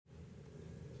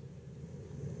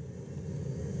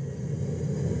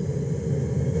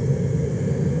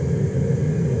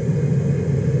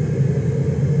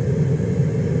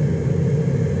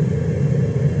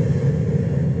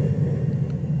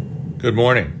Good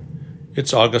morning.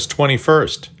 It's August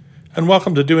 21st, and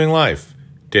welcome to Doing Life,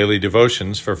 daily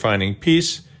devotions for finding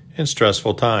peace in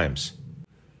stressful times.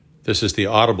 This is the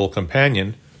audible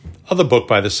companion of the book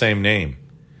by the same name.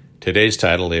 Today's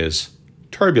title is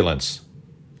Turbulence.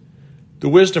 The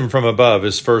wisdom from above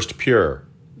is first pure,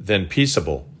 then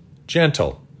peaceable,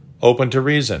 gentle, open to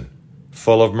reason,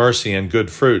 full of mercy and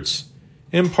good fruits,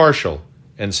 impartial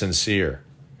and sincere.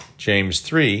 James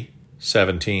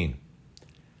 3:17.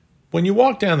 When you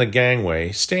walk down the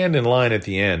gangway, stand in line at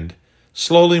the end,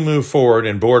 slowly move forward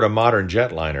and board a modern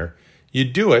jetliner, you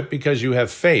do it because you have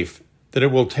faith that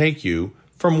it will take you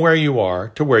from where you are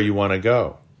to where you want to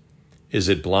go. Is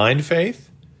it blind faith?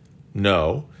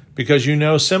 No, because you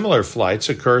know similar flights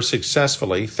occur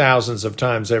successfully thousands of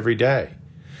times every day.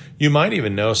 You might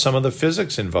even know some of the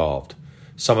physics involved,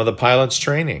 some of the pilot's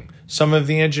training, some of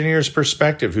the engineer's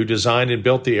perspective who designed and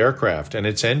built the aircraft and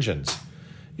its engines.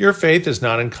 Your faith is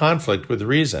not in conflict with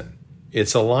reason.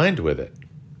 It's aligned with it.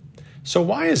 So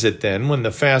why is it then when the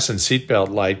fasten seatbelt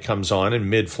light comes on in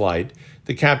mid-flight,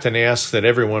 the captain asks that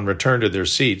everyone return to their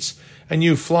seats, and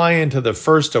you fly into the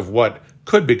first of what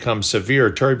could become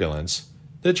severe turbulence,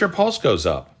 that your pulse goes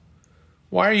up?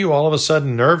 Why are you all of a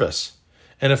sudden nervous?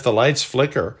 And if the lights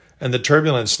flicker and the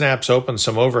turbulence snaps open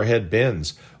some overhead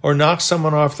bins or knocks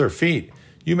someone off their feet,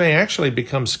 you may actually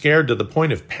become scared to the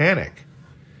point of panic.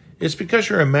 It's because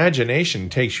your imagination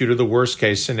takes you to the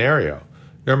worst-case scenario,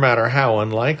 no matter how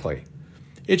unlikely.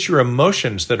 It's your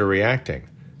emotions that are reacting,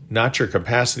 not your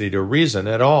capacity to reason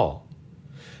at all.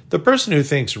 The person who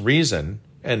thinks reason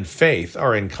and faith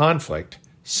are in conflict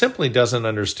simply doesn't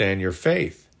understand your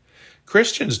faith.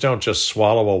 Christians don't just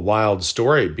swallow a wild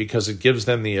story because it gives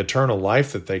them the eternal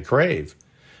life that they crave.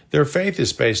 Their faith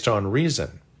is based on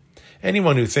reason.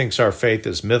 Anyone who thinks our faith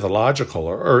is mythological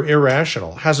or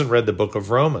irrational hasn't read the book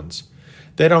of Romans.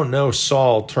 They don't know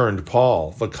Saul turned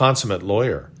Paul, the consummate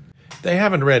lawyer. They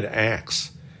haven't read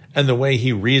Acts and the way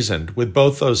he reasoned with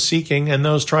both those seeking and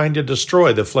those trying to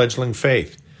destroy the fledgling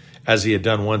faith, as he had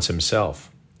done once himself.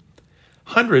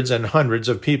 Hundreds and hundreds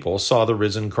of people saw the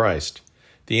risen Christ.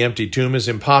 The empty tomb is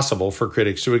impossible for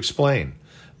critics to explain.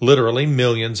 Literally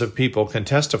millions of people can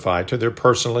testify to their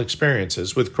personal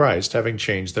experiences with Christ having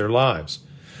changed their lives.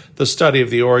 The study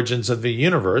of the origins of the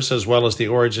universe as well as the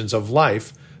origins of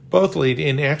life both lead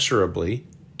inexorably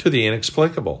to the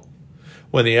inexplicable.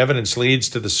 When the evidence leads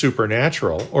to the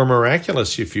supernatural, or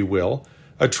miraculous if you will,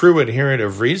 a true adherent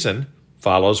of reason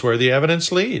follows where the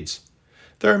evidence leads.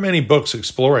 There are many books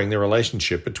exploring the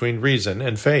relationship between reason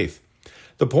and faith.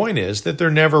 The point is that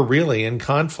they're never really in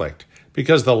conflict,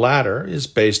 because the latter is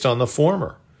based on the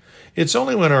former. It's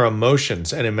only when our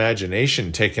emotions and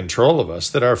imagination take control of us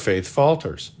that our faith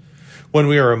falters. When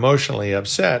we are emotionally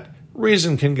upset,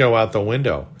 reason can go out the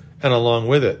window, and along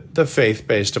with it, the faith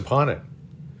based upon it.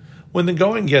 When the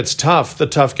going gets tough, the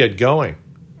tough get going,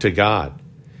 to God.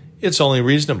 It's only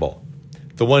reasonable.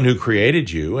 The one who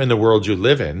created you and the world you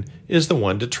live in is the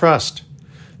one to trust.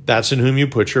 That's in whom you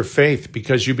put your faith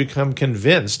because you become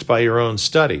convinced by your own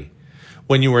study,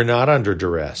 when you are not under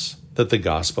duress, that the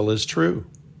gospel is true.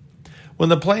 When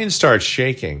the plane starts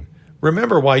shaking,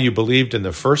 remember why you believed in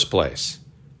the first place.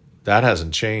 That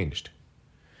hasn't changed.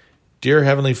 Dear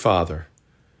Heavenly Father,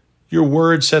 your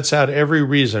word sets out every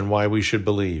reason why we should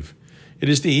believe. It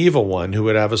is the evil one who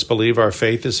would have us believe our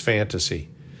faith is fantasy.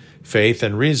 Faith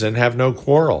and reason have no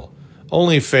quarrel,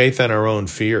 only faith and our own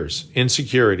fears,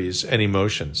 insecurities, and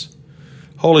emotions.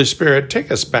 Holy Spirit, take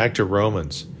us back to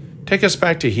Romans. Take us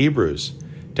back to Hebrews.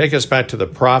 Take us back to the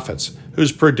prophets,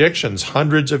 whose predictions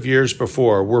hundreds of years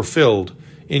before were filled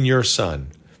in your Son,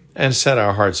 and set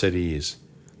our hearts at ease.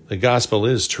 The gospel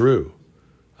is true.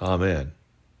 Amen.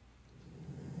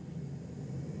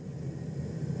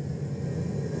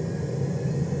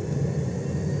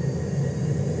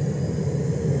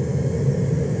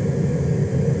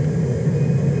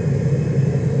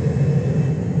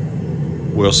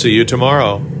 We'll see you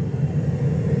tomorrow.